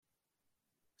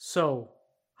So,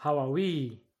 how are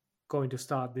we going to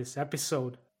start this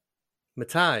episode?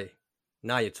 Mithai,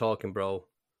 now you're talking, bro.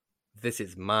 This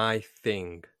is my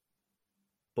thing.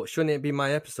 But shouldn't it be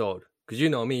my episode? Because you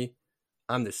know me,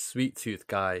 I'm the sweet tooth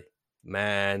guy.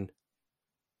 Man.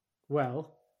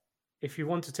 Well, if you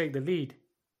want to take the lead,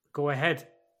 go ahead,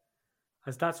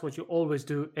 as that's what you always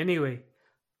do anyway.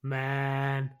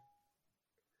 Man.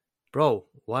 Bro,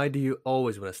 why do you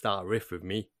always want to start a riff with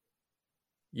me?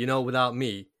 You know, without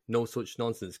me, no such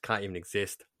nonsense can't even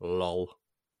exist. Lol.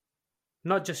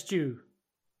 Not just you,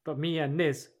 but me and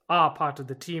Niz are part of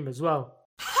the team as well.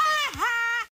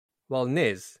 Well,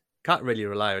 Niz, can't really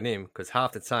rely on him because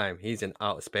half the time he's in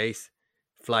outer space,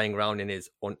 flying around in his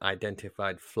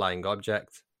unidentified flying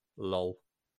object. Lol.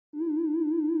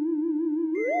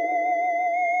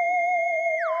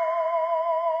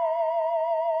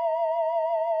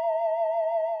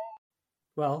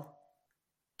 Well,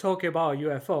 talking about a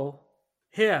UFO,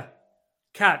 here,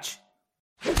 catch.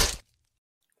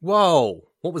 Whoa,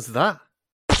 what was that?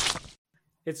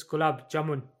 It's gulab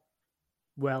jamun.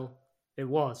 Well, it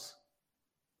was.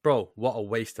 Bro, what a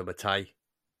waste of a tie.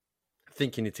 I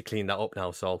think you need to clean that up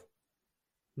now, Sol.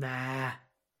 Nah,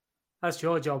 that's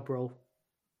your job, bro.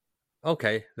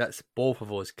 Okay, let's both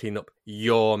of us clean up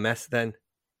your mess then.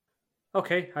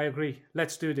 Okay, I agree.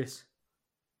 Let's do this.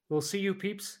 We'll see you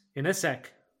peeps in a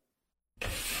sec.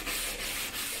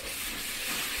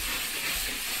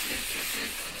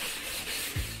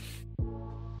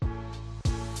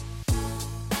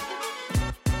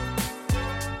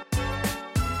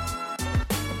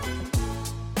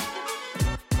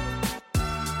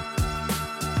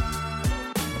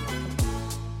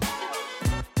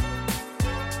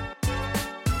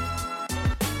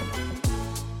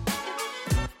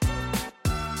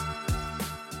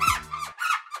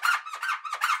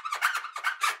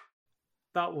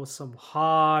 That was some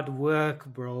hard work,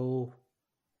 bro.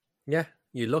 Yeah,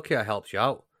 you're lucky I helped you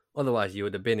out. Otherwise, you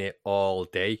would have been here all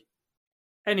day.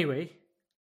 Anyway,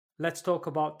 let's talk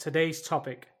about today's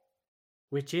topic,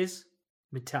 which is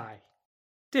Mithai.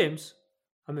 Dims,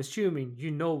 I'm assuming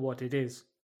you know what it is.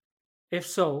 If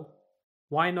so,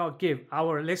 why not give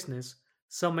our listeners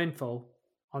some info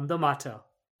on the matter?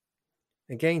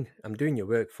 Again, I'm doing your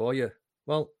work for you.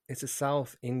 Well, it's a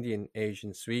South Indian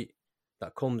Asian sweet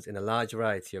that comes in a large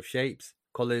variety of shapes,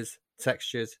 colours,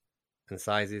 textures, and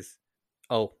sizes.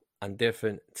 Oh, and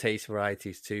different taste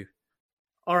varieties too.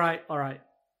 Alright.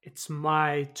 It's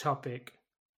my topic.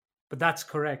 But that's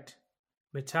correct.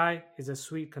 Mithai is a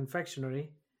sweet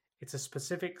confectionery. It's a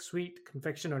specific sweet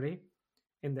confectionery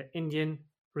in the Indian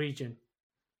region.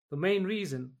 The main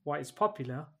reason why it's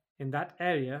popular in that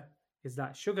area is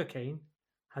that sugarcane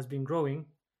has been growing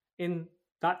in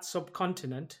that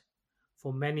subcontinent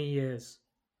for many years.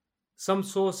 Some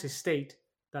sources state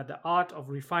that the art of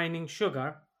refining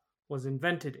sugar was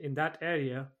invented in that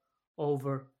area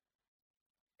over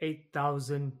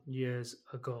 8,000 years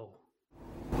ago.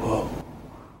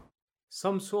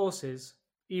 Some sources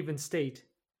even state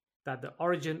that the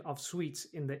origin of sweets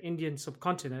in the Indian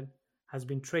subcontinent has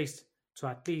been traced to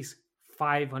at least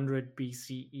 500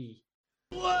 BCE.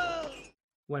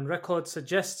 When record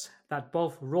suggests that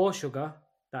both raw sugar,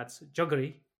 that's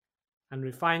jaggery, and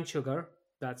refined sugar,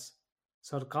 that's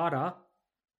sarkara,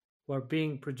 were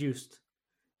being produced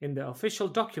in the official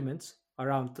documents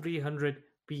around 300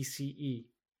 BCE.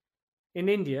 In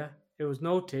India, it was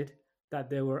noted that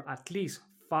there were at least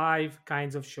 5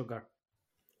 kinds of sugar.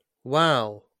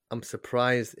 Wow, I'm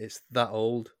surprised it's that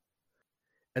old.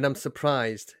 And I'm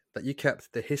surprised that you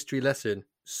kept the history lesson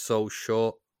so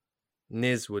short.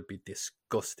 Niz would be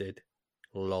disgusted.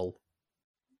 Lol.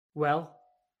 Well,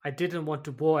 I didn't want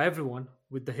to bore everyone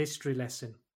with the history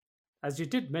lesson, as you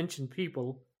did mention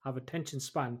people have attention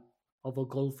span of a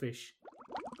goldfish.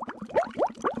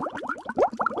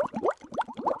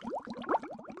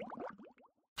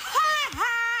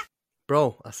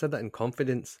 Bro, I said that in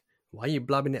confidence. Why are you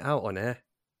blabbing it out on air?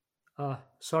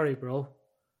 Sorry, bro.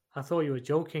 I thought you were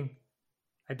joking.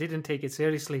 I didn't take it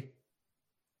seriously.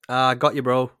 Ah, got you,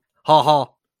 bro. Ha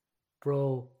ha.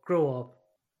 Bro, grow up.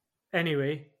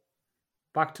 Anyway,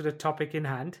 back to the topic in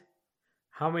hand.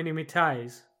 How many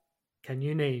mithais can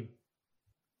you name?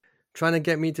 Trying to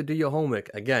get me to do your homework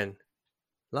again.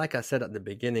 Like I said at the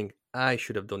beginning, I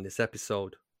should have done this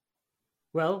episode.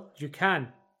 Well, you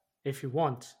can, if you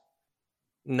want.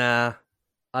 Nah,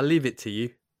 I'll leave it to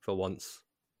you for once.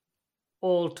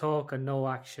 All talk and no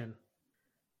action.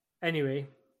 Anyway,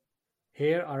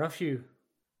 here are a few.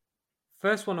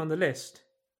 First one on the list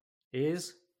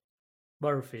is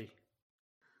Burfi.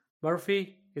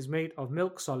 Burfi is made of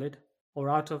milk solid or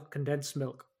out of condensed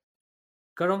milk,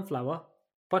 garam flour,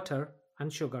 butter,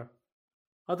 and sugar.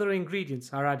 Other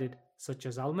ingredients are added, such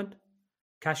as almond,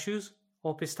 cashews,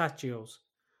 or pistachios,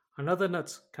 and other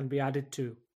nuts can be added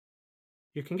too.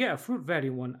 You can get a fruit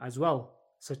variant one as well,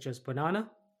 such as banana,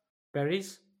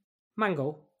 berries,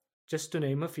 mango, just to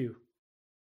name a few.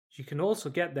 You can also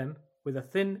get them with a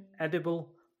thin,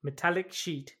 edible, metallic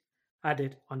sheet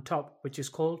added on top, which is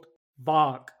called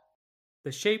bark.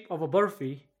 The shape of a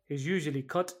burfi is usually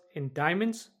cut in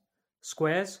diamonds,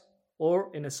 squares,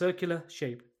 or in a circular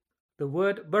shape. The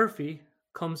word burfi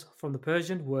comes from the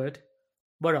Persian word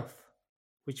baraf,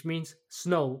 which means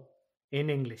snow in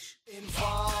English.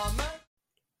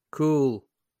 Cool.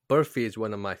 Burfi is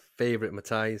one of my favourite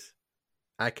Mithais.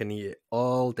 I can eat it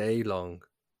all day long.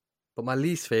 But my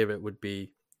least favourite would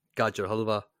be gajar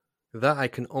halwa. That I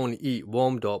can only eat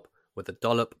warmed up with a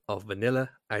dollop of vanilla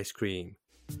ice cream.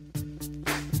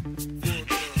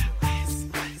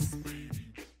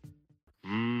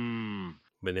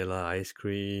 Vanilla ice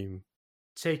cream.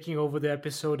 Taking over the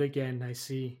episode again, I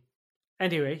see.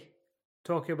 Anyway,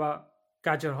 talking about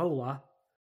gajar halwa,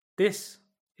 this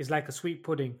is like a sweet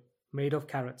pudding made of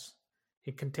carrots.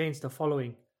 It contains the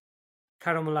following: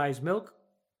 caramelized milk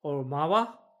or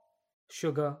mawa,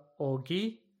 sugar or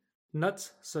ghee,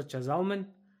 nuts such as almond,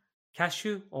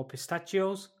 cashew or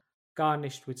pistachios,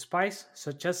 garnished with spice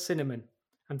such as cinnamon.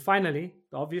 And finally,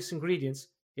 the obvious ingredients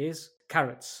is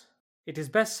carrots. It is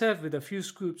best served with a few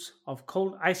scoops of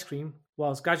cold ice cream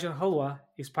whilst gajar halwa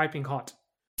is piping hot.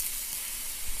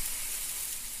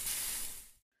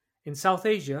 In South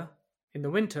Asia, in the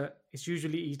winter, it's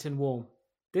usually eaten warm.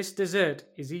 This dessert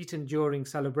is eaten during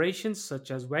celebrations such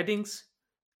as weddings,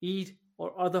 Eid,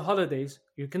 or other holidays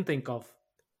you can think of.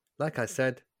 Like I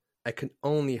said, I can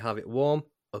only have it warm,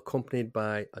 accompanied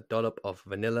by a dollop of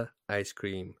vanilla ice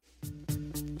cream.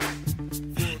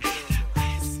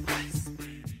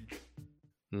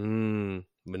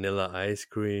 Vanilla ice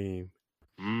cream.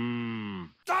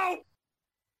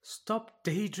 Stop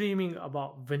daydreaming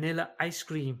about vanilla ice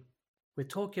cream. We're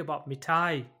talking about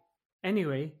mithai.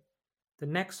 Anyway, the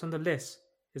next on the list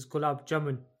is gulab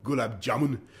jamun. Gulab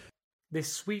jamun.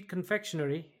 This sweet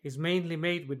confectionery is mainly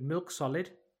made with milk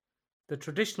solid. The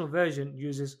traditional version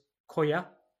uses khoya,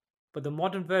 but the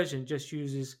modern version just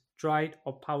uses dried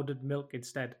or powdered milk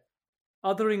instead.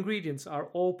 Other ingredients are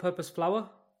all-purpose flour,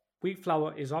 wheat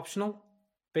flour is optional,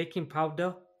 baking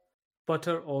powder,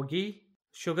 butter or ghee,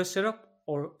 sugar syrup,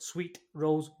 or sweet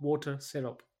rose water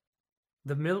syrup.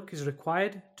 The milk is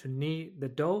required to knead the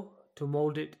dough to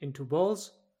mold it into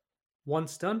balls.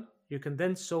 Once done, you can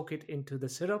then soak it into the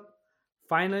syrup,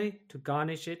 finally to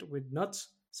garnish it with nuts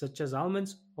such as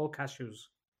almonds or cashews.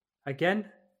 Again,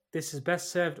 this is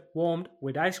best served warmed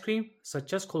with ice cream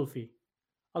such as kulfi.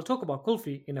 I'll talk about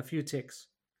kulfi in a few ticks.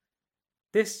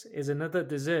 This is another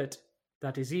dessert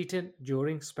that is eaten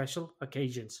during special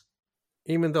occasions.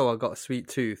 Even though I got a sweet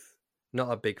tooth,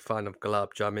 not a big fan of gulab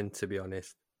jamun, to be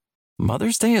honest.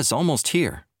 Mother's Day is almost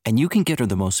here, and you can get her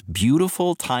the most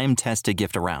beautiful time-tested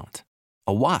gift around.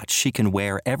 A watch she can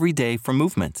wear every day from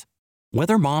Movement.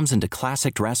 Whether mom's into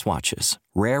classic dress watches,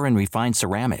 rare and refined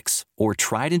ceramics, or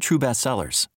tried and true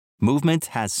bestsellers, Movement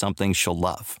has something she'll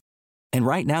love. And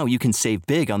right now you can save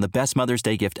big on the best Mother's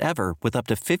Day gift ever with up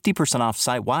to 50% off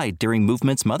site-wide during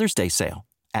Movement's Mother's Day sale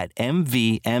at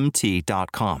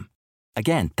mvmt.com.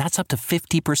 Again, that's up to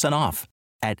 50% off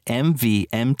at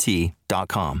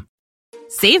mvmt.com.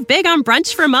 Save big on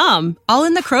brunch for mom, all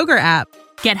in the Kroger app.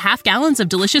 Get half gallons of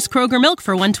delicious Kroger milk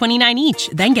for $1.29 each.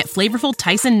 Then get flavorful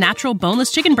Tyson natural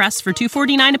boneless chicken breasts for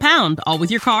 $2.49 a pound, all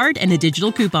with your card and a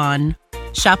digital coupon.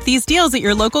 Shop these deals at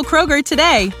your local Kroger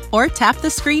today, or tap the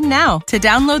screen now to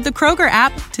download the Kroger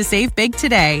app to save big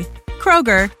today.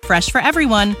 Kroger, fresh for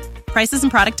everyone. Prices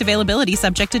and product availability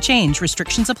subject to change.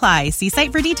 Restrictions apply. See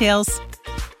site for details.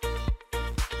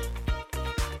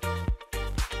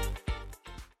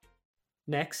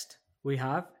 Next, we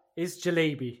have is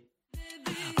jalebi.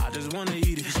 I just wanna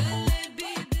eat it.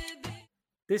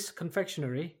 This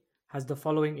confectionery has the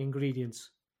following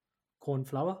ingredients: corn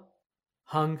flour,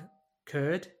 hung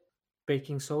curd,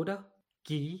 baking soda,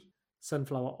 ghee,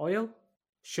 sunflower oil,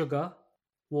 sugar,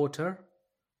 water,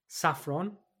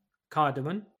 saffron,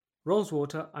 cardamom, rose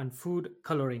water, and food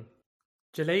coloring.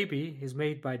 Jalebi is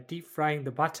made by deep frying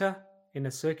the batter in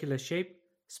a circular shape,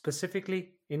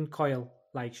 specifically in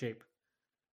coil-like shape.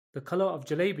 The color of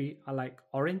jalebi are like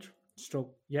orange,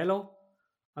 stroke yellow.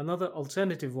 Another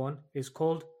alternative one is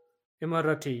called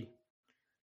Imarati.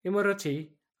 Imarati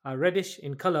are reddish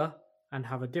in color and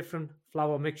have a different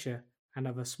flour mixture and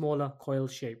have a smaller coil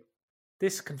shape.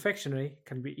 This confectionery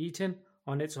can be eaten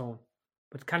on its own,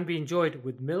 but can be enjoyed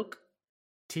with milk,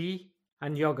 tea,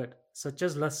 and yogurt, such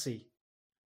as lassi.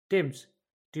 Dims,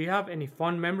 do you have any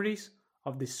fond memories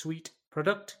of this sweet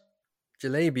product?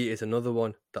 Jalebi is another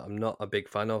one that I'm not a big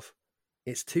fan of.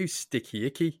 It's too sticky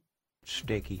icky.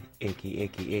 Sticky, icky,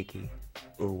 icky, icky.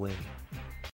 Away.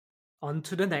 On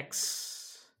to the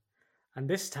next. And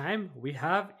this time we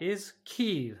have is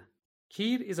kheer.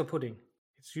 Kheer is a pudding.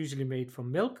 It's usually made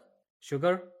from milk,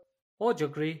 sugar, or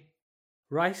jaggery,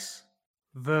 rice,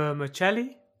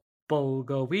 vermicelli,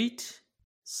 bulgur wheat,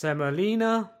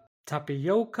 semolina,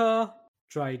 tapioca,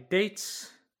 dried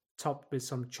dates, topped with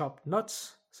some chopped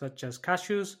nuts such as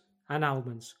cashews and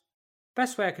almonds.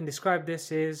 Best way I can describe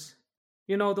this is,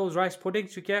 you know those rice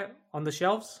puddings you get on the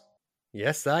shelves?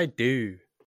 Yes, I do.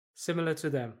 Similar to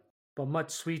them, but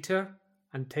much sweeter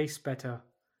and tastes better,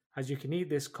 as you can eat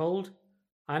this cold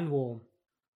and warm.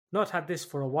 Not had this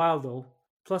for a while though,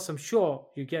 plus I'm sure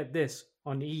you get this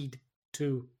on Eid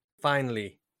too.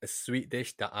 Finally, a sweet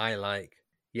dish that I like.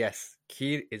 Yes,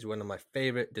 kheer is one of my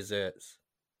favourite desserts.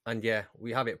 And yeah,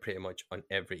 we have it pretty much on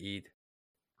every Eid.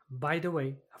 By the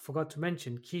way, I forgot to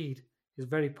mention kheer is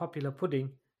very popular pudding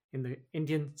in the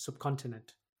Indian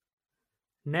subcontinent.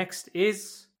 Next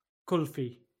is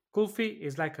kulfi. Kulfi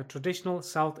is like a traditional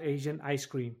South Asian ice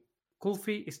cream.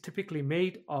 Kulfi is typically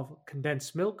made of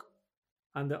condensed milk,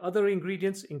 and the other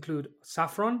ingredients include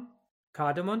saffron,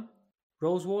 cardamom,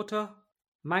 rosewater,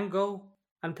 mango,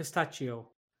 and pistachio.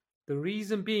 The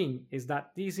reason being is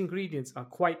that these ingredients are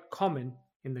quite common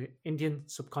in the Indian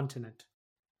subcontinent.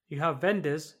 You have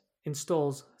vendors in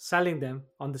stalls selling them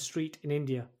on the street in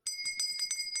India.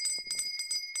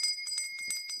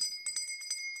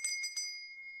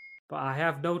 But I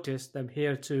have noticed them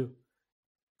here too,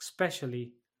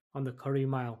 especially on the curry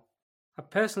mile. I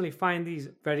personally find these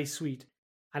very sweet,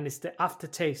 and it's the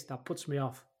aftertaste that puts me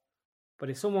off. But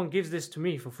if someone gives this to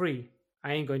me for free,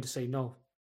 I ain't going to say no.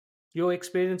 Your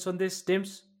experience on this,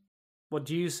 Dims? What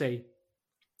do you say?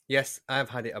 Yes, I've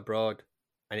had it abroad,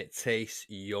 and it tastes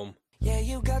yum. Yeah,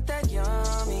 you got that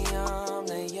yummy, yum,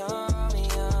 that yummy,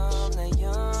 yum, that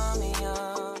yummy,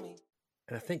 yummy.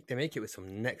 And I think they make it with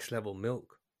some next level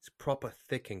milk. It's proper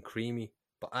thick and creamy,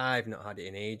 but I've not had it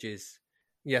in ages.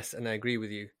 Yes, and I agree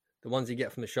with you. The ones you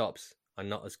get from the shops are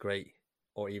not as great,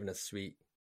 or even as sweet.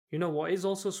 You know what is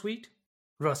also sweet?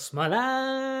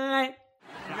 Rasmalai!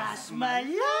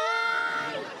 Rasmalai!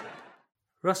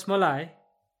 Rasmalai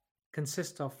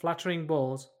consists of flattering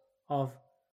balls of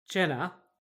chena,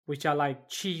 which are like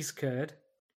cheese curd,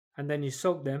 and then you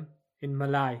soak them in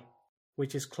malai,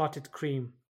 which is clotted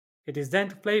cream. It is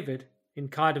then flavored in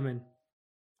cardamom.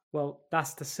 Well,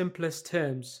 that's the simplest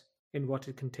terms in what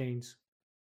it contains.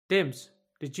 Dims,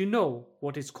 did you know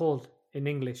what it's called in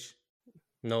English?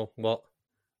 No, what?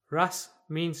 Ras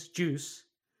means juice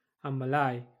and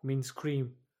malai means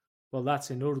cream. Well,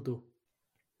 that's in Urdu.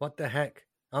 What the heck?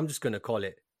 I'm just going to call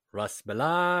it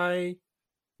Rasmalai.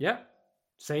 Yep,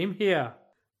 same here.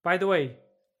 By the way,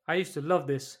 I used to love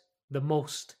this the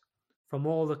most from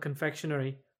all the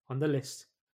confectionery on the list.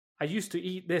 I used to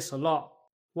eat this a lot.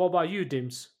 What about you,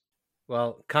 Dims?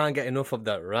 Well, can't get enough of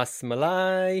that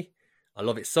Rasmalai. I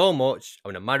love it so much, I'm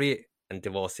going to marry it and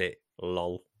divorce it.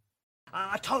 Lol.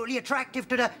 Totally attractive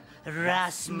to the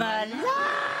Rasmalai.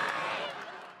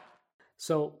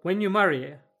 So, when you marry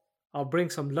it, I'll bring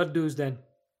some laddus then.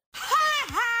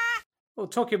 Oh,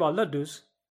 talking about laddus.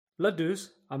 Laddus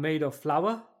are made of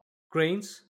flour,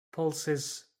 grains,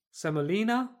 pulses,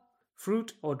 semolina,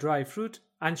 fruit or dry fruit,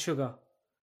 and sugar.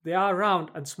 They are round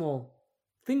and small.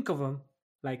 Think of them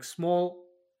like small,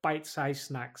 bite-sized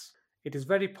snacks. It is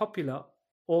very popular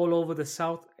all over the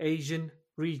South Asian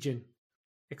region,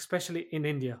 especially in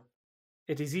India.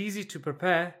 It is easy to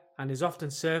prepare and is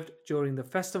often served during the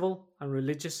festival and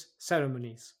religious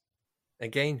ceremonies.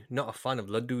 Again, not a fan of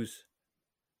laddus.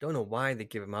 Don't know why they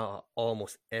give them out at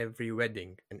almost every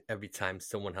wedding and every time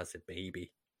someone has a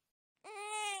baby.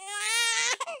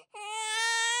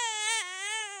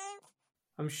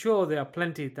 I'm sure there are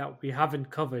plenty that we haven't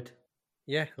covered.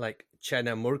 Yeah, like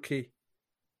chena murki,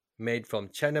 made from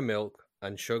chena milk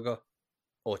and sugar,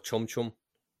 or chum chum,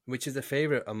 which is a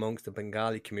favourite amongst the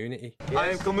Bengali community. I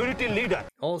am community leader.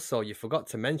 Also, you forgot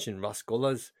to mention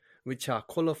rasgullas, which are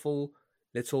colourful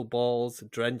little balls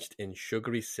drenched in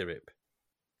sugary syrup.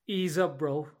 Ease up,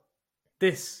 bro.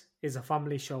 This is a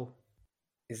family show.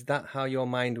 Is that how your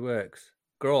mind works?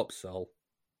 Grow up, Sol.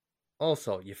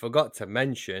 Also, you forgot to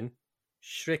mention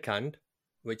Shrikand,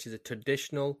 which is a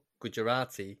traditional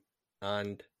Gujarati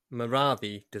and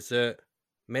Marathi dessert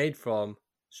made from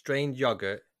strained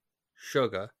yogurt,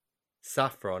 sugar,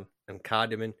 saffron, and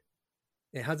cardamom.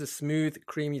 It has a smooth,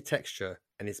 creamy texture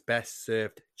and is best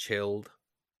served chilled.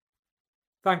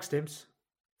 Thanks, Dims,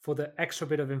 for the extra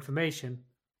bit of information.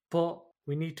 But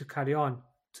we need to carry on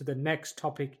to the next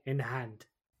topic in hand.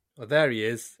 Well, there he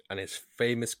is, and his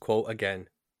famous quote again.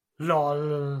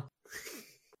 LOL.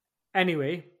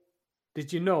 Anyway,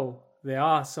 did you know there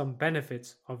are some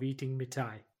benefits of eating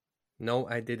mithai? No,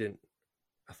 I didn't.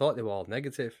 I thought they were all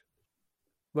negative.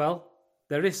 Well,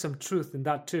 there is some truth in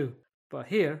that too, but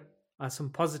here are some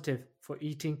positive for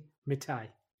eating mithai.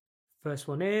 First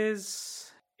one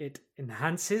is it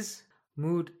enhances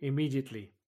mood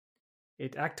immediately.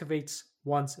 It activates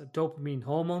one's dopamine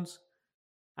hormones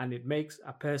and it makes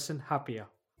a person happier.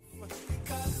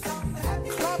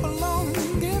 Clap along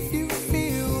if you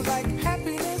feel like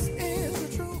happiness is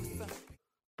the truth.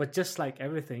 But just like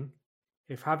everything,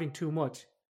 if having too much,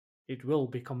 it will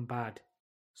become bad.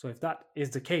 So if that is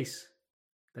the case,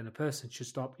 then a person should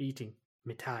stop eating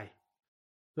mithai.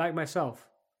 Like myself,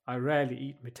 I rarely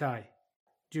eat mithai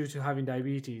due to having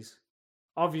diabetes.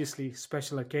 Obviously,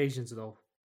 special occasions though.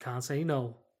 Can't say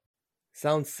no.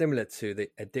 Sounds similar to the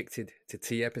Addicted to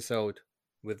Tea episode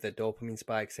with the dopamine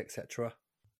spikes, etc.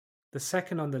 The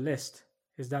second on the list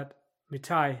is that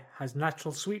mithai has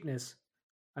natural sweetness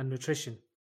and nutrition.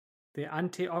 The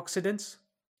antioxidants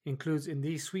included in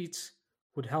these sweets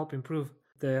would help improve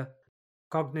the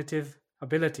cognitive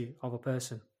ability of a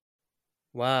person.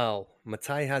 Wow,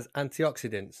 mithai has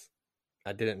antioxidants.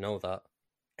 I didn't know that.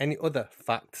 Any other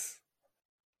facts?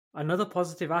 Another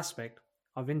positive aspect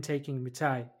of intaking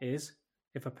mithai is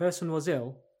if a person was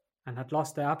ill and had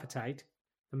lost their appetite,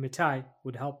 the mithai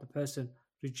would help the person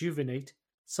rejuvenate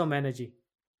some energy.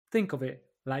 Think of it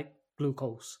like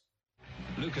glucose.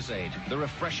 Lucozade, the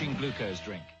refreshing glucose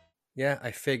drink. Yeah,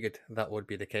 I figured that would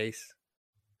be the case.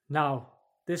 Now,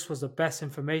 this was the best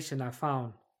information I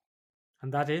found,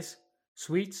 and that is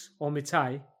sweets or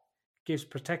mithai gives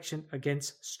protection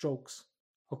against strokes.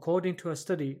 According to a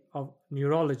study of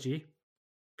neurology,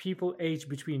 people aged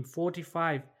between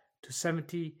 45 to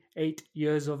 78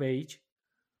 years of age,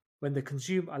 when they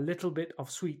consume a little bit of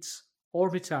sweets or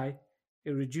mithai,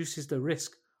 it reduces the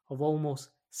risk of almost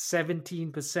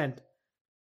 17%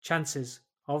 chances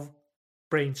of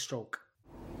brain stroke.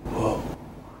 Whoa.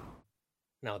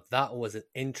 Now that was an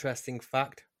interesting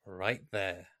fact right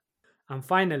there. And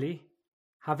finally,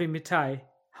 having mithai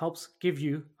helps give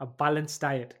you a balanced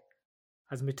diet,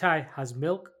 as mithai has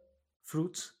milk,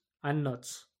 fruits, and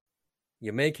nuts.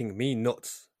 You're making me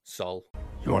nuts, Sol.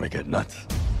 You want to get nuts?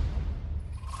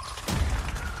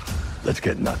 Let's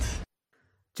get nuts.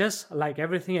 Just like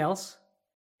everything else,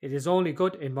 it is only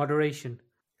good in moderation.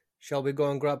 Shall we go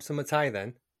and grab some mithai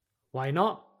then? Why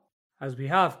not? As we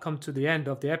have come to the end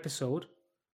of the episode,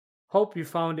 hope you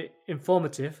found it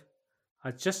informative.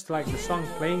 Just like the song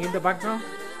playing in the background,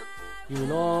 you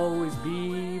will always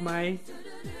be my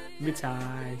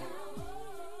mithai.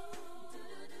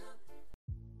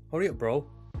 Hurry up, bro.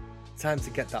 Time to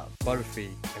get that barfi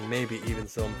and maybe even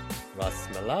some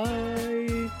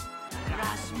rasmalai.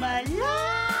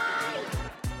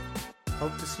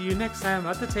 Hope to see you next time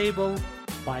at the table.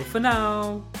 Bye for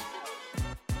now.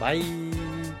 Bye.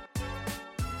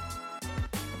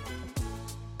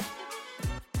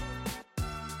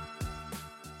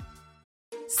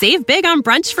 Save big on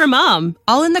brunch for mom,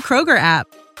 all in the Kroger app.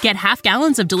 Get half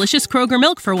gallons of delicious Kroger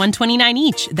milk for $1.29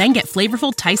 each. Then get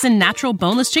flavorful Tyson natural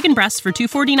boneless chicken breasts for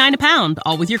 $2.49 a pound,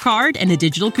 all with your card and a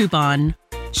digital coupon.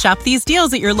 Shop these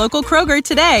deals at your local Kroger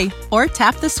today, or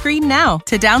tap the screen now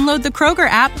to download the Kroger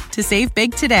app to save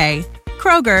big today.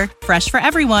 Kroger, fresh for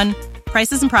everyone.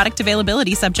 Prices and product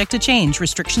availability subject to change.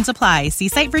 Restrictions apply. See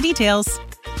site for details.